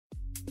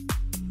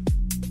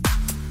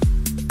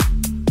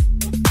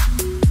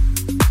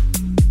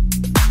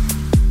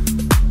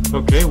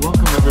Okay,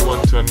 welcome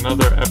everyone to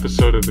another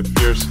episode of the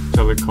Fierce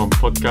Telecom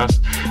podcast.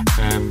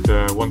 And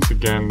once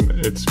again,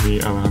 it's me,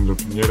 Alejandro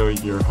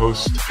Pinheiro, your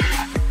host.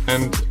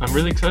 And I'm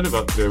really excited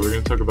about today. We're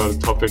going to talk about a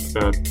topic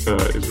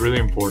that is really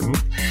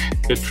important.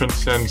 It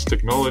transcends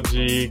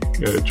technology.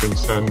 It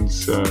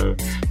transcends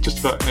just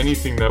about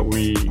anything that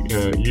we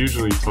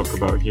usually talk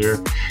about here.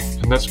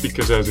 And that's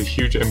because it has a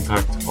huge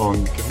impact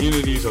on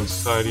communities, on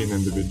society, and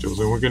individuals.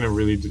 And we're going to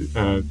really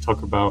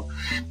talk about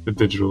the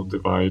digital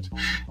divide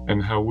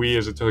and how we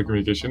as a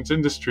telecommunications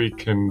industry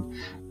can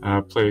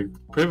play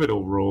a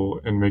pivotal role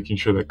in making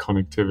sure that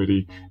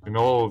connectivity and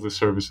all of the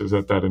services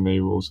that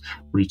enables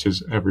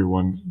reaches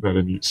everyone that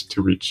it needs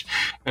to reach.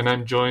 And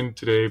I'm joined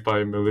today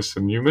by Melissa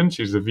Newman.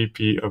 She's the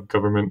VP of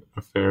Government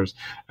Affairs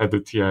at the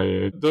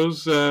TIA.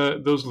 Those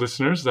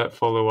listeners that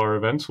follow our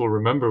events will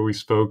remember we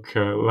spoke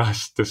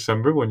last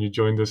December when you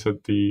joined us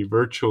at the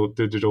virtual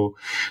Digital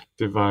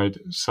Divide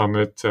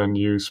Summit, and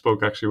you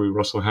spoke actually with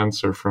Russell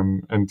Hanser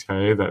from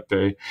NTIA that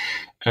day.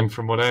 And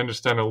from what I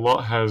understand, a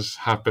lot has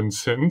happened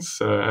since,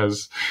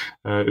 as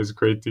is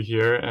great to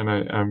hear. And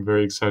I'm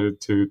very excited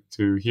to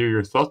hear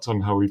your thoughts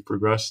on how we've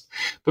progressed.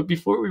 But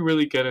before we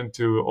really get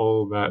into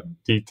all that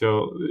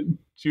detail,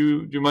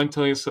 do you mind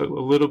telling us a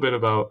little bit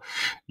about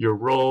your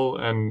role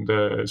and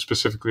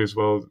specifically as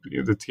well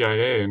the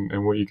TIA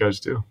and what you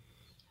guys do?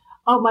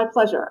 Oh, my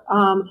pleasure.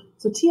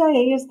 So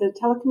TIA is the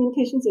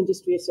Telecommunications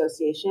Industry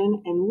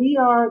Association, and we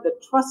are the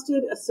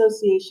trusted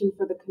association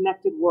for the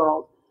connected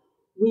world.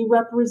 We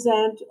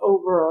represent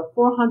over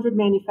 400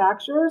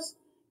 manufacturers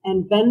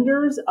and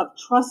vendors of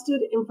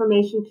trusted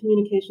information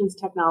communications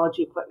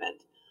technology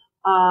equipment.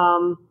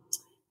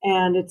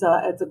 And it's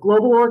a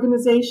global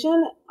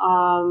organization,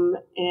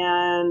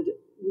 and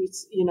we,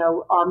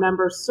 our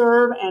members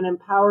serve and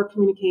empower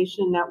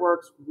communication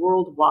networks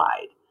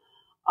worldwide.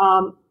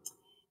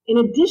 In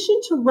addition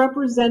to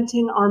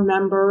representing our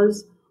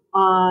members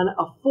on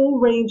a full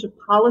range of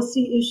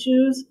policy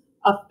issues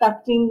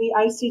affecting the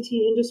ICT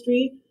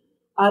industry,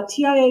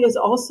 TIA is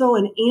also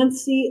an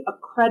ANSI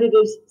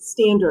accredited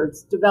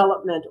standards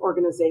development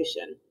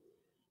organization.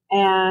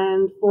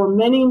 And for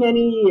many,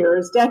 many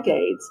years,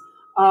 decades,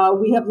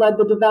 we have led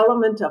the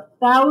development of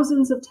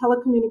thousands of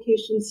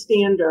telecommunications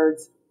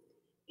standards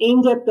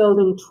aimed at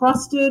building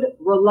trusted,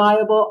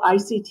 reliable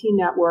ICT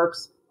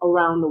networks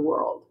around the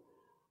world.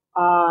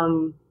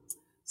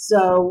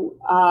 So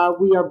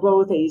we are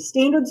both a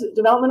standards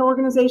development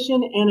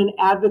organization and an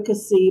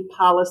advocacy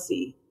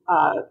policy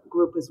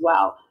group as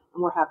well.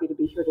 And we're happy to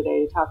be here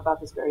today to talk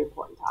about this very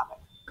important topic.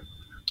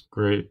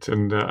 Great.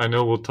 And I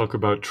know we'll talk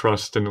about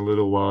trust in a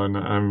little while, and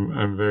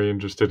I'm very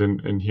interested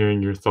in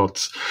hearing your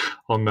thoughts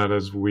on that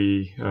as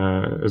we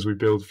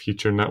build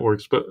future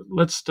networks. But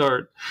let's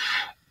start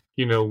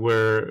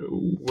where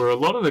a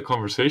lot of the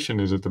conversation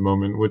is at the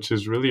moment, which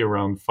is really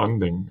around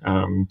funding.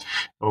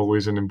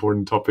 Always an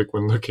important topic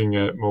when looking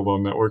at mobile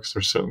networks.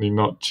 They're certainly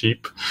not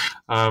cheap,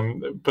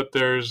 but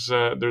there's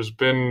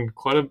been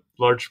quite a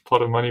large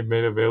pot of money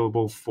made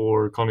available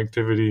for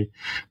connectivity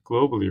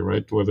globally,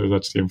 right? Whether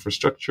that's the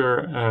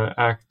Infrastructure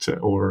Act,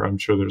 or I'm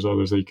sure there's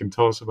others that you can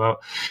tell us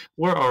about.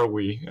 Where are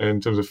we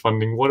in terms of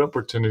funding? What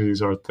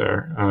opportunities are out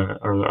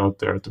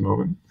there at the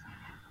moment?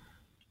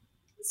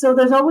 So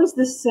there's always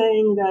this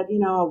saying that,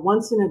 a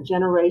once in a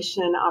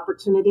generation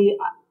opportunity.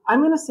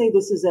 I'm going to say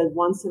this is a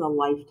once in a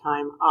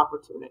lifetime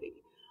opportunity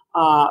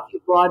for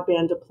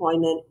broadband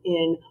deployment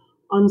in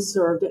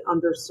unserved and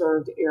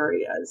underserved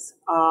areas.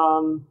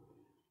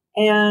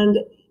 And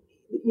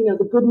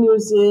the good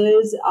news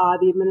is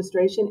the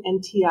administration,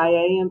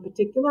 NTIA in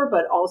particular,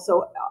 but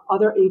also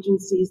other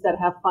agencies that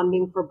have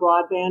funding for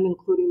broadband,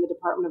 including the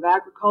Department of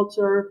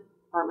Agriculture,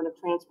 Department of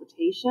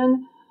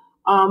Transportation,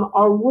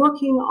 are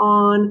working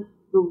on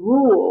the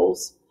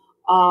rules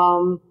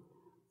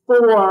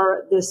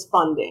for this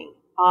funding.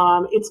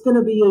 It's going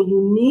to be a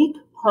unique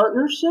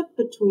partnership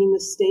between the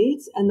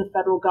states and the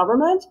federal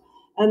government.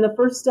 And the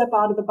first step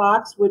out of the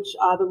box, which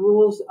the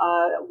rules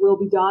will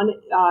be done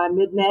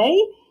mid-May,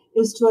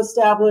 is to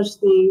establish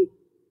the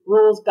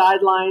rules,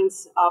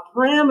 guidelines,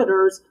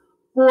 parameters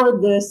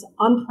for this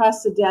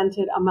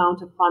unprecedented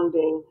amount of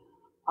funding,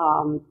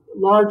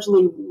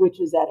 largely which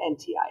is at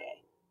NTIA.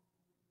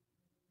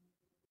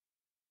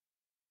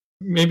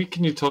 Maybe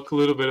can you talk a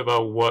little bit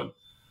about what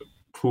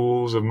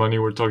pools of money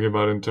we're talking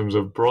about in terms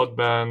of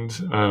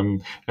broadband,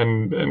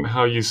 and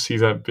how you see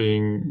that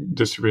being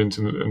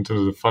distributed in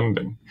terms of the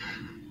funding?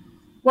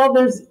 Well,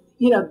 there's,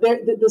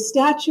 the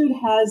statute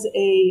has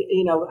a,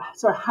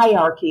 sort of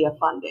hierarchy of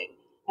funding,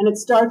 and it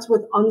starts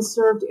with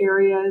unserved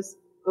areas,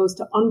 goes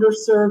to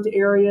underserved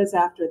areas.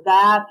 After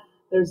that,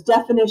 there's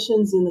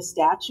definitions in the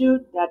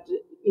statute that,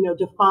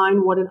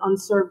 define what an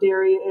unserved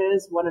area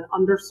is, what an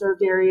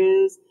underserved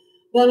area is.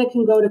 Then it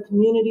can go to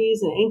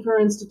communities and anchor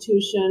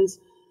institutions.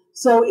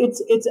 So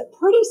it's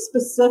pretty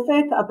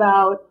specific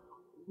about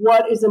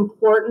what is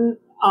important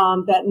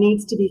that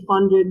needs to be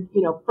funded,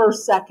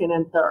 first, second,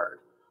 and third.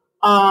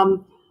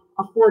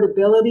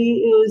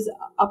 Affordability is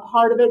a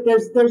part of it.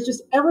 There's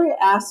just every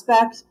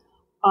aspect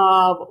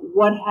of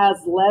what has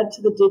led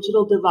to the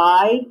digital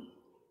divide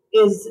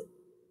is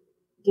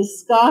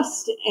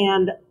discussed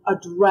and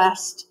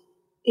addressed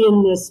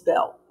in this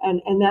bill.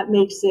 And that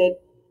makes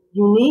it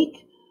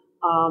unique.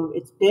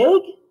 It's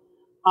big,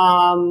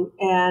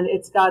 and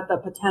it's got the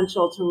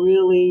potential to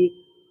really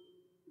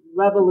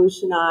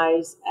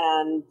revolutionize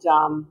and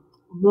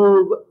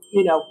move,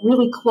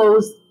 really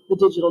close the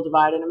digital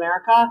divide in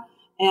America.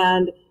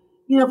 And,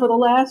 for the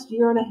last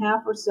year and a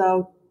half or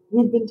so,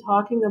 we've been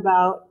talking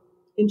about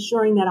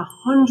ensuring that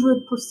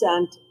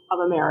 100% of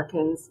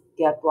Americans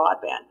get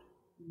broadband.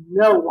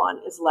 No one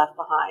is left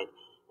behind.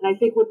 And I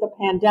think with the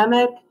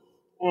pandemic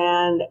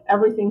and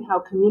everything, how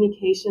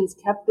communications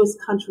kept this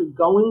country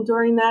going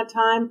during that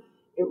time,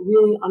 it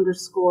really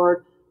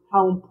underscored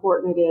how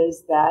important it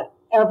is that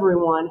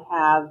everyone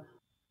have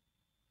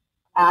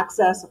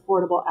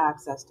affordable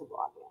access to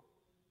broadband.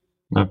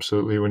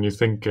 Absolutely. When you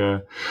think,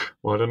 I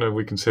don't know if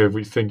we can say if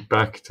we think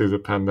back to the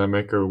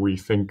pandemic or we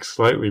think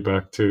slightly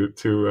back to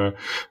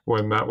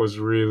when that was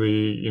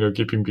really,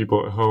 keeping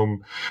people at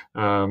home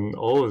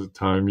all of the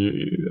time.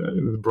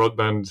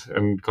 Broadband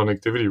and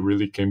connectivity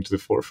really came to the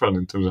forefront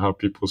in terms of how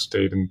people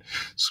stayed in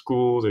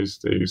school. They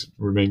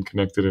remained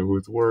connected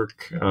with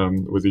work,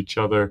 with each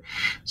other.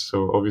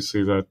 So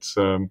obviously that's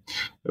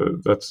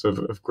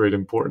of great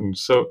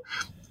importance. So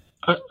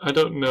I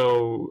don't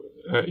know.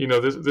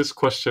 This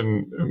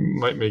question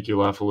might make you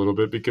laugh a little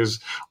bit,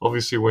 because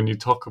obviously when you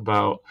talk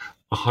about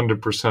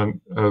 100%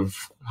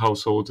 of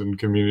households and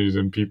communities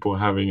and people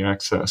having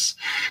access,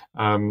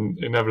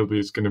 inevitably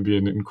it's going to be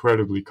an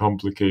incredibly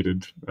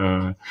complicated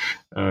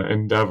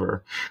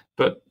endeavor.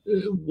 But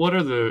what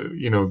are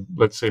the,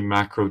 let's say,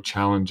 macro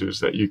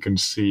challenges that you can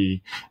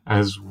see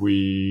as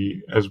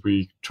we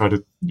try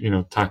to,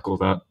 tackle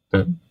that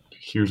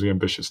hugely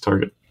ambitious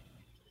target?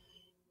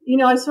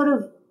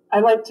 I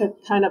like to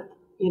kind of,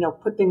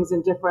 put things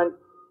in different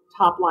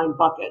top line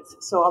buckets.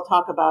 So I'll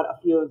talk about a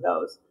few of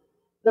those.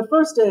 The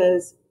first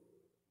is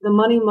the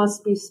money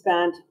must be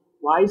spent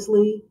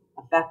wisely,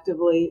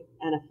 effectively,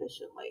 and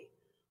efficiently,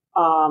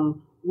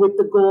 with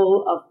the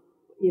goal of,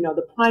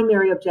 the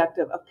primary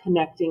objective of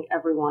connecting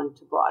everyone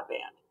to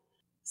broadband.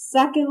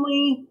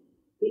 Secondly,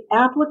 the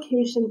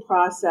application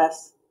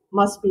process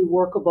must be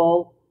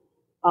workable.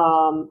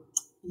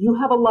 You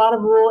have a lot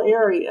of rural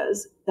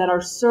areas that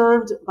are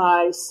served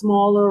by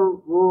smaller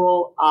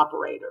rural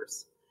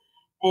operators.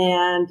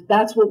 And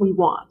that's what we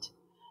want.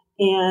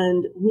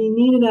 And we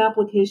need an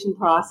application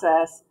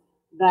process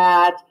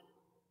that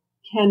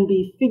can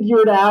be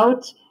figured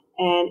out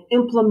and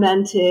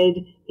implemented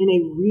in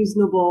a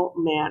reasonable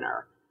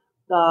manner.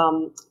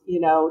 The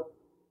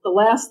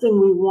last thing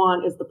we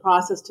want is the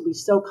process to be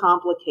so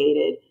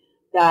complicated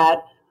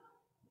that,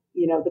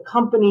 the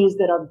companies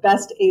that are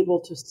best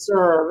able to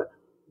serve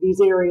these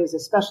areas,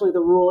 especially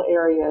the rural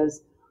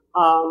areas,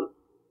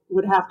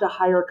 would have to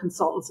hire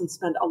consultants and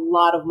spend a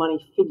lot of money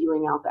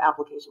figuring out the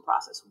application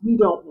process. We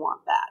don't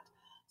want that.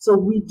 So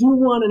we do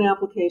want an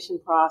application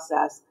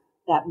process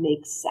that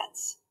makes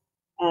sense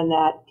and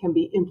that can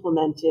be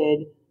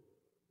implemented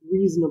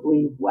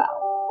reasonably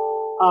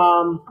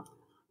well.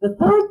 The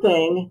third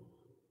thing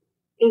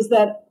is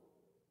that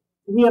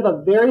we have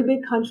a very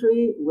big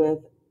country with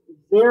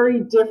very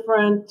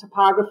different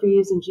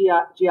topographies and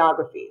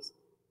geographies.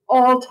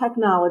 All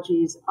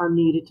technologies are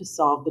needed to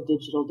solve the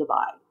digital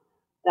divide.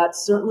 That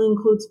certainly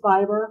includes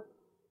fiber,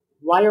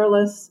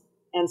 wireless,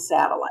 and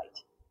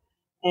satellite.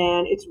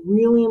 And it's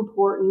really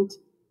important,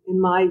 in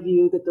my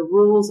view, that the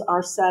rules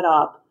are set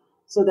up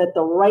so that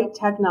the right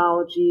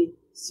technology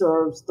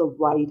serves the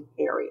right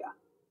area.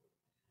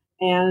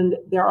 And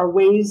there are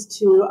ways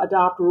to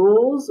adopt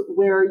rules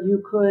where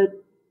you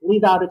could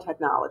leave out a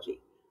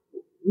technology.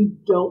 We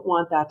don't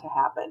want that to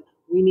happen.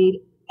 We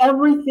need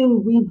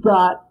everything we've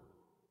got.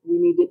 We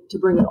need to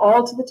bring it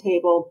all to the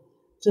table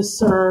to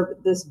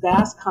serve this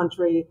vast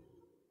country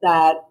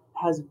that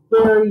has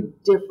very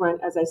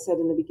different, as I said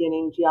in the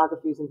beginning,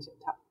 geographies and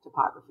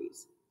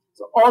topographies.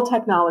 So all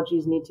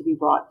technologies need to be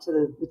brought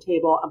to the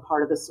table and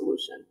part of the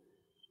solution.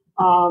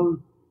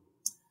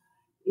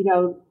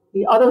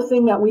 The other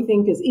thing that we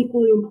think is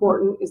equally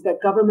important is that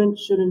government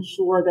should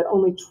ensure that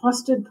only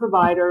trusted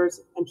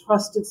providers and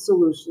trusted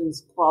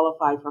solutions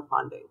qualify for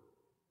funding.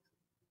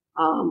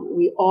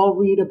 We all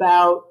read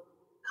about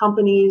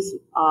companies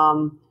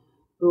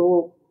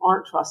who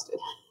aren't trusted,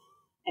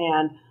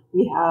 and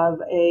we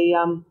have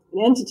an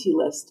entity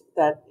list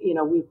that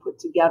we put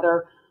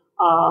together,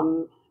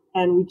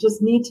 and we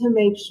just need to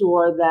make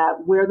sure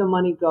that where the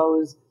money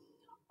goes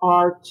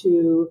are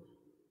to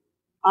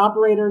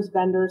operators,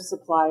 vendors,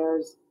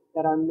 suppliers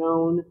that are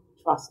known,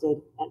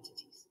 trusted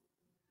entities.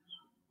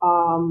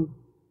 And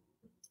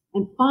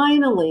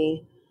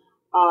finally,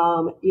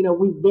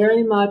 we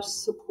very much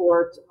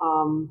support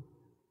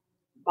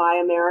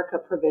Buy America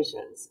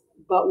provisions,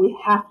 but we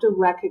have to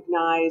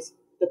recognize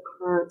the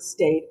current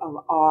state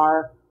of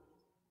our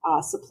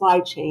supply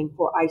chain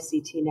for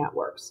ICT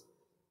networks.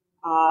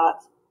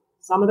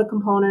 Some of the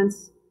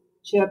components,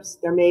 chips,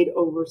 they're made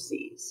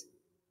overseas.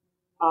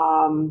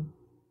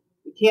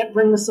 We can't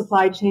bring the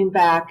supply chain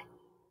back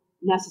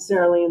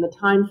necessarily in the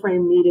time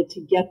frame needed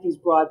to get these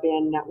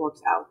broadband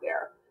networks out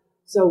there.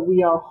 So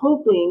we are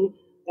hoping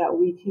that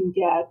we can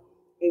get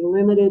a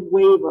limited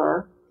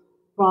waiver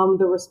from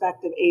the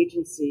respective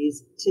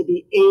agencies to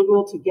be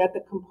able to get the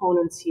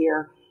components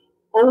here,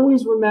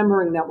 always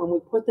remembering that when we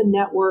put the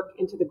network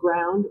into the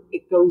ground,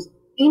 it goes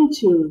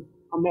into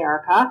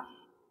America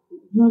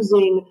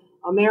using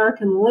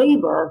American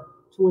labor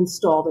to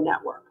install the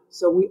network.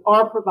 So we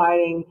are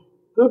providing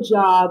good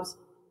jobs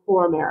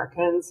for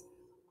Americans,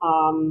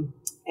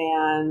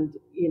 and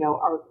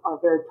are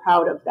very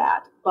proud of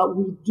that. But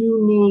we do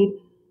need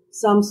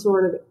some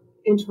sort of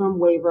interim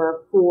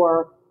waiver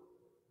for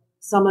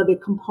some of the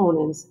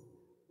components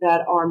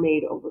that are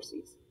made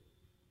overseas.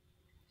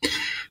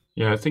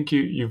 Yeah, I think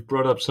you've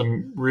brought up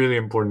some really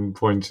important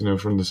points,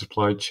 from the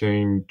supply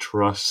chain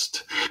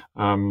trust,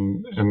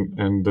 and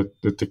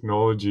the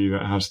technology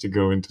that has to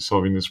go into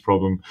solving this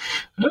problem.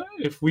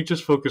 If we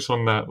just focus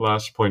on that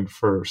last point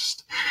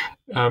first,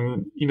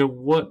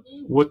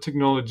 what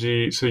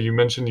technology? So you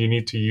mentioned you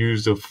need to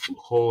use the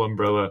whole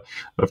umbrella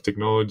of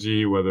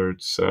technology, whether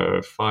it's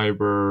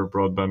fiber,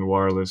 broadband,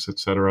 wireless,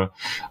 etc.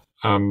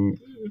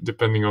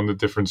 Depending on the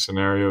different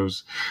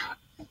scenarios.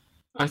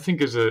 I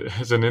think as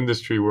an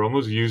industry, we're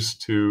almost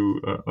used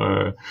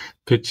to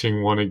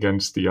pitching one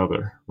against the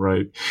other,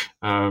 right?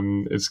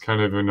 It's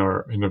kind of in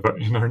our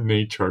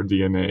nature, our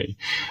DNA.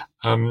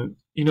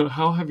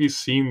 How have you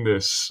seen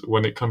this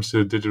when it comes to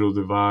the digital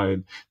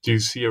divide? Do you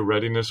see a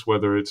readiness,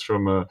 whether it's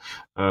from a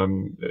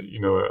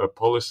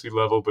policy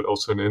level, but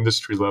also an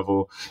industry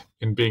level,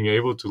 in being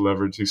able to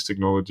leverage these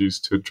technologies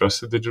to address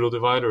the digital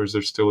divide, or is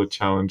there still a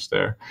challenge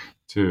there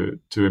to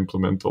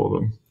implement all of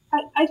them?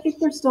 I think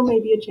there still may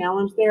be a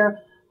challenge there.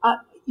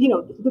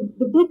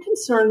 The big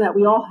concern that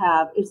we all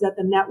have is that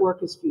the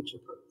network is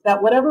future-proof,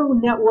 that whatever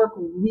network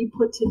we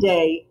put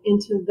today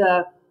into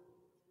the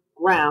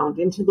ground,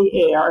 into the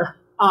air,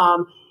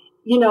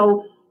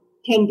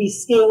 can be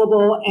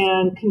scalable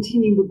and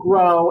continue to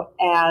grow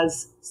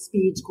as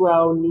speeds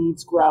grow,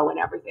 needs grow, and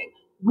everything.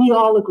 We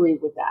all agree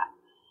with that.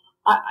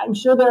 I'm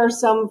sure there are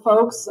some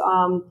folks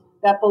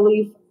that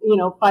believe,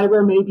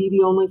 fiber may be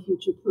the only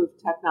future-proof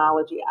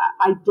technology.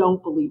 I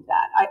don't believe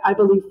that. I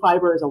believe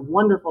fiber is a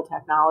wonderful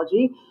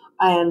technology,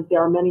 and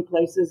there are many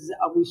places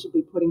we should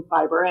be putting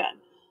fiber in.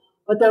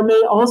 But there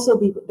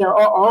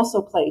are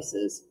also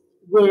places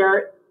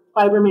where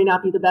fiber may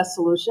not be the best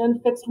solution.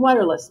 Fixed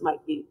wireless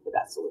might be the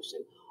best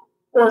solution,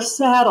 or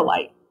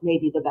satellite may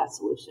be the best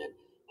solution.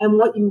 And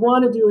what you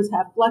want to do is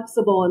have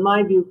in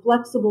my view,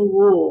 flexible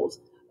rules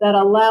that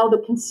allow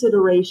the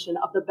consideration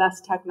of the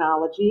best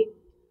technology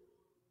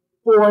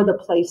for the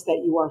place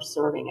that you are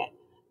serving it.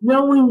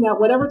 Knowing that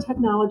whatever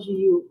technology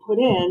you put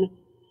in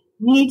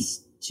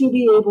needs to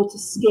be able to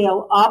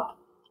scale up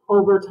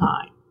over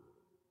time.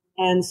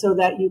 And so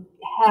that you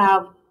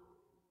have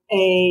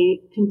a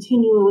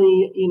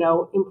continually,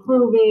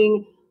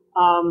 improving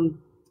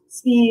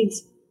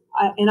speeds.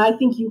 And I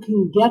think you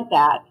can get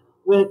that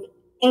with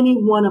any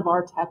one of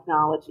our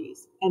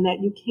technologies, and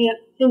that you can't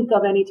think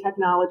of any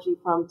technology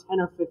from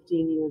 10 or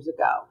 15 years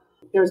ago.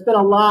 There's been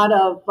a lot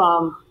of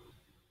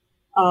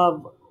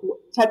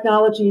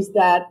technologies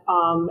that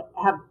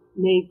have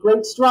made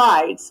great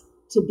strides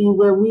to be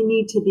where we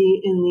need to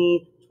be in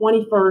the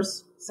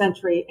 21st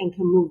century and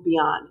can move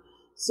beyond.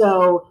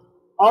 So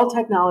all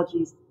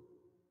technologies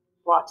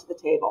brought to the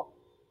table.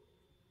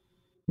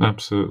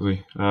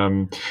 Absolutely.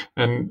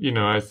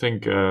 I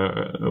think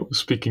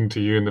speaking to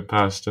you in the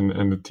past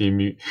and the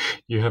team,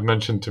 you have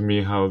mentioned to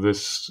me how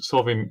this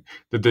solving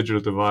the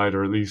digital divide,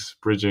 or at least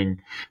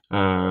bridging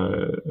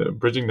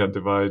that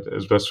divide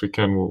as best we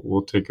can,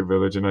 will take a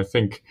village. And I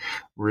think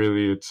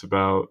really it's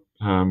about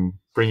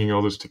bringing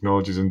all those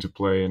technologies into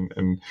play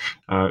and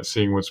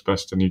seeing what's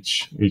best in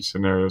each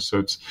scenario. So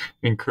it's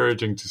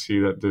encouraging to see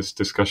that this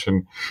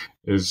discussion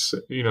is,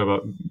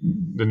 about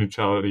the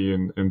neutrality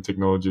and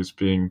technologies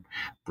being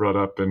brought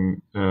up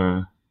in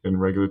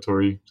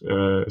regulatory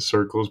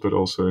circles, but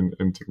also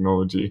in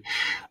technology.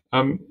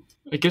 I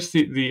guess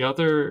the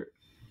other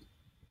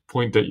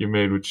point that you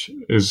made, which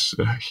is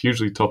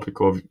hugely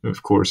topical,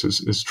 of course,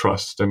 is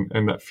trust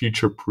and that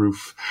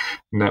future-proof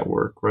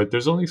network, right?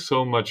 There's only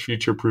so much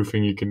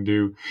future-proofing you can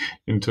do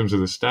in terms of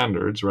the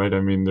standards, right?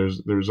 I mean,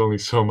 there's only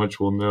so much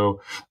we'll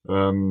know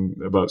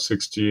about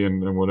 6G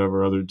and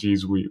whatever other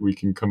Gs we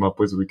can come up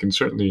with. We can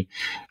certainly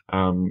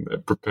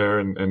prepare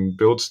and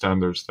build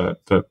standards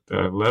that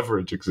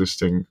leverage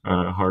existing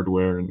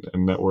hardware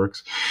and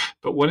networks.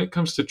 But when it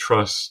comes to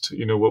trust,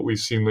 what we've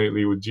seen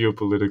lately with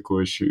geopolitical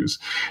issues,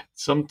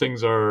 some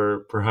things are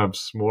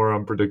perhaps more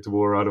unpredictable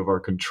or out of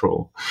our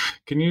control.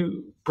 Can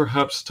you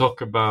perhaps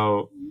talk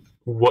about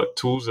what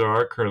tools there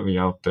are currently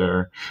out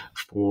there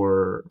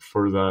for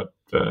that?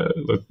 I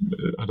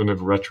don't know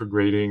if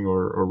retrograding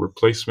or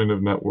replacement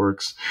of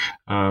networks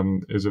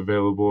is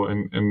available,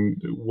 and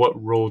what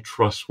role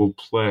trust will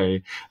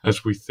play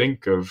as we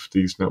think of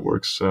these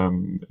networks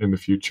in the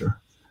future.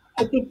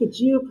 I think the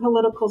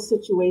geopolitical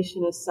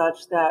situation is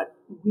such that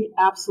we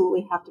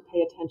absolutely have to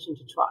pay attention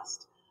to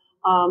trust.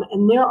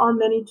 And there are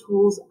many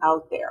tools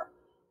out there.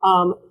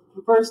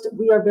 First,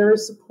 we are very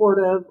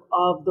supportive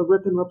of the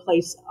rip and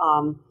replace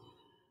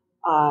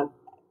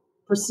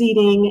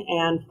proceeding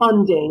and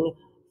funding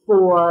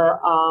for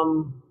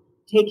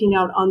taking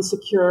out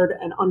unsecured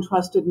and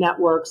untrusted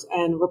networks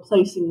and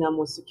replacing them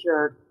with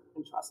secured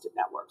and trusted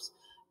networks.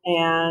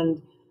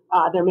 And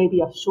there may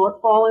be a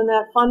shortfall in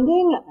that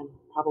funding, and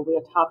probably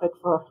a topic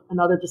for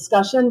another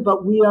discussion,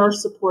 but we are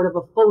supportive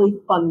of fully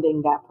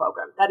funding that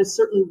program. That is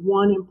certainly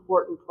one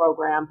important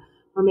program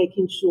for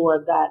making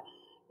sure that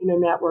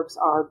networks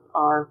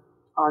are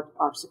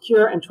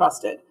secure and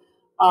trusted.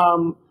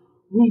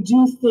 We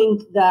do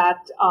think that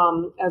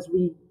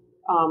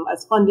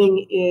as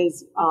funding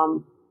is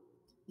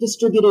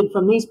distributed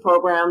from these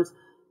programs,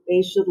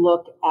 they should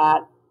look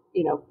at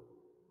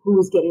who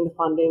is getting the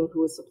funding,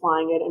 who is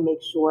supplying it, and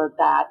make sure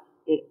that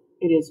it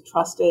is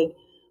trusted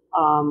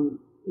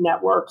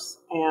networks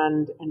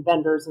and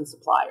vendors and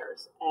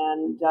suppliers.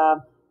 And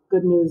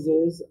good news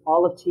is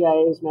all of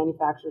TIA's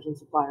manufacturers and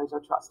suppliers are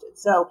trusted.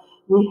 So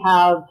we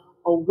have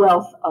a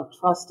wealth of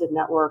trusted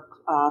network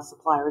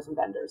suppliers and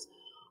vendors.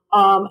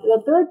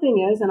 The third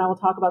thing is, and I will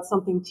talk about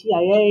something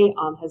TIA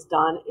has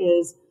done,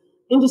 is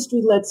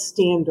industry-led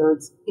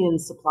standards in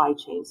supply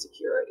chain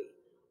security.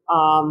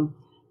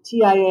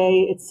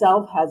 TIA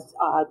itself has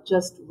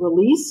just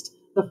released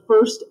the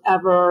first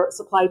ever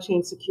supply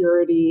chain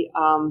security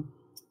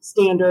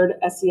standard,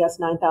 SCS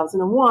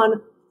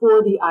 9001,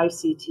 for the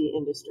ICT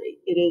industry.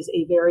 It is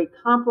a very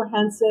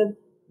comprehensive,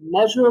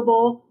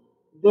 measurable,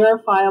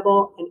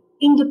 verifiable, and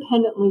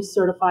independently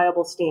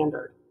certifiable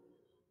standard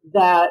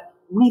that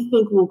we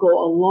think will go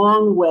a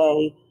long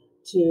way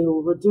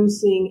to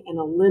reducing and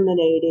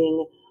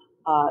eliminating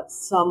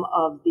some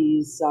of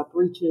these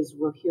breaches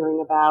we're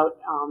hearing about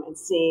and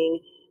seeing,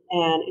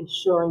 and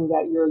ensuring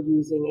that you're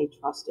using a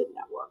trusted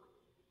network.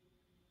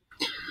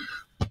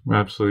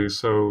 Absolutely.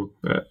 So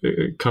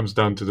it comes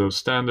down to those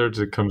standards.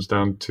 It comes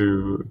down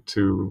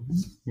to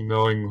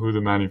knowing who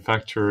the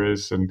manufacturer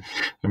is and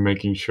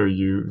making sure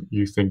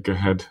you think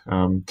ahead.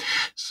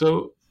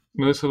 So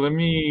Melissa, let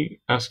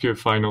me ask you a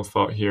final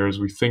thought here as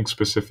we think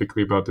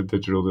specifically about the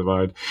digital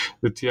divide.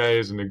 The TIA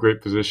is in a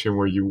great position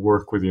where you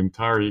work with the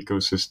entire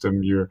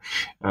ecosystem. You're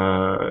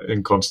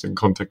in constant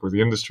contact with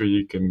the industry.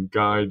 You can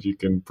guide, you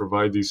can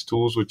provide these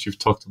tools, which you've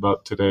talked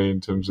about today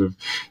in terms of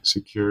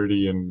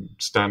security and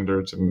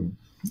standards and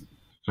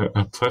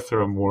a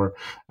plethora more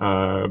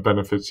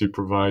benefits you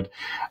provide.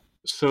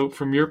 So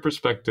from your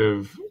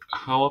perspective,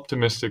 how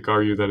optimistic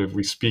are you that if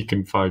we speak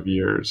in 5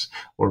 years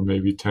or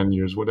maybe 10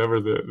 years, whatever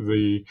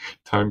the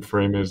time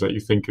frame is that you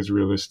think is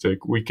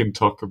realistic, we can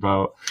talk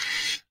about,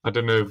 I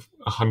don't know if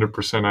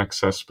 100%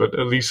 access, but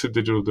at least the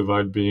digital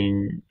divide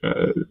being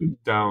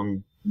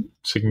down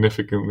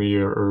significantly,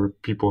 or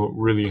people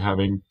really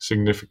having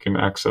significant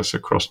access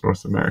across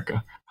North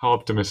America? How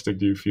optimistic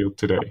do you feel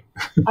today?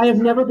 I have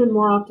never been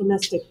more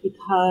optimistic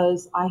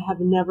because I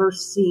have never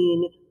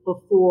seen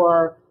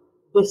before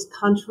this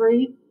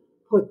country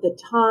put the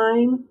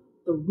time,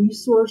 the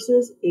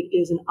resources. It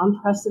is an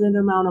unprecedented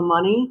amount of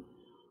money.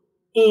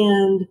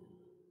 And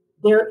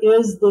there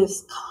is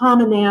this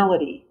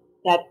commonality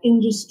that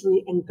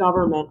industry and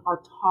government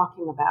are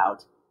talking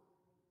about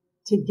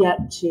to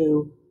get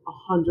to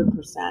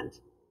 100%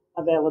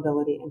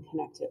 availability and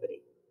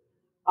connectivity.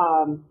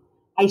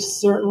 I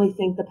certainly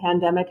think the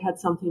pandemic had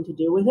something to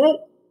do with it.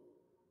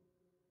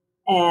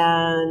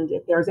 And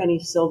if there's any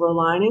silver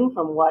lining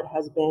from what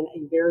has been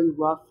a very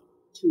rough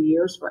 2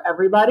 years for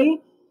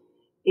everybody,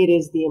 it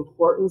is the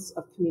importance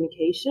of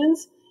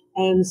communications.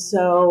 And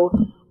so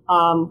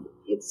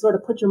it's sort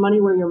of put your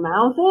money where your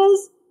mouth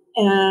is,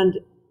 and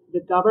the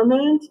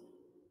government,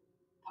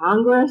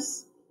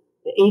 Congress,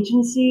 the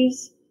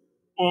agencies,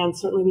 and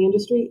certainly the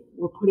industry,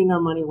 we're putting our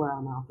money where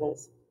our mouth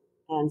is.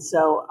 And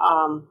so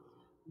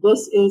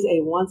this is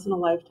a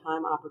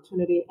once-in-a-lifetime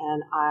opportunity,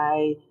 and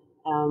I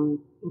am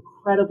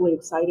incredibly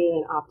excited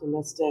and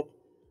optimistic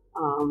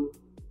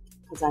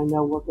because I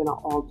know we're going to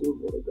all do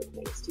really good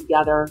things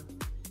together,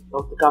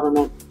 both the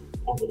government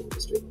and the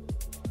industry.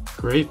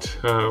 Great.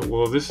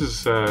 Well, this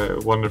is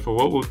wonderful.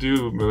 What we'll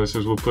do, Melissa,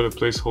 is we'll put a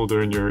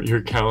placeholder in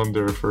your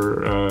calendar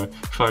for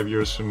 5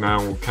 years from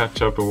now. We'll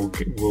catch up and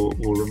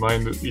we'll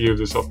remind you of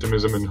this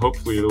optimism, and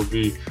hopefully it'll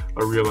be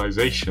a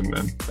realization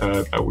then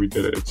that we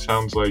did it. It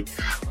sounds like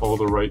all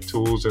the right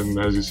tools, and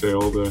as you say,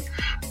 all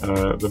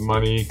the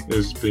money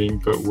is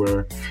being put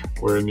where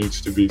it needs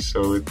to be.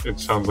 So it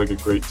sounds like a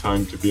great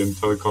time to be in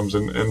telecoms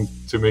and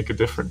to make a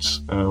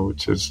difference,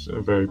 which is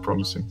very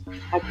promising.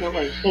 I can't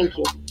wait. Thank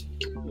you.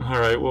 All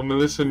right. Well,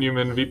 Melissa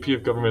Newman, VP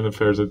of Government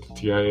Affairs at the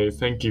TIA,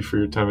 thank you for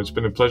your time. It's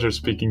been a pleasure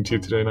speaking to you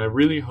today, and I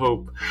really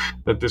hope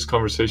that this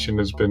conversation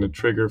has been a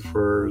trigger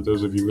for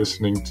those of you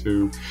listening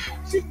to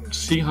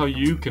see how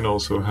you can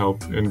also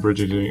help in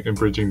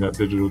bridging that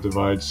digital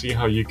divide. See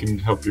how you can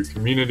help your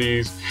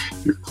communities,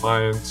 your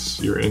clients,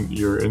 your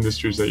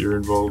industries that you're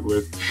involved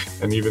with,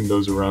 and even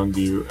those around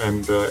you.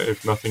 And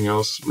if nothing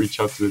else, reach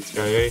out to the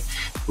TIA,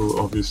 who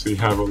obviously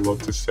have a lot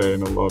to say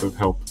and a lot of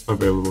help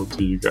available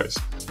to you guys.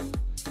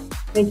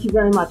 Thank you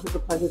very much. It was a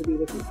pleasure to be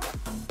with you today.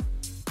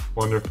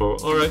 Wonderful.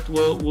 All right.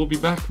 Well, we'll be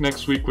back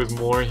next week with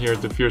more here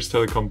at the Fierce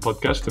Telecom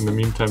podcast. In the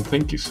meantime,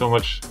 thank you so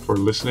much for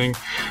listening.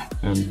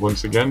 And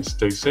once again,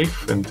 stay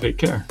safe and take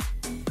care.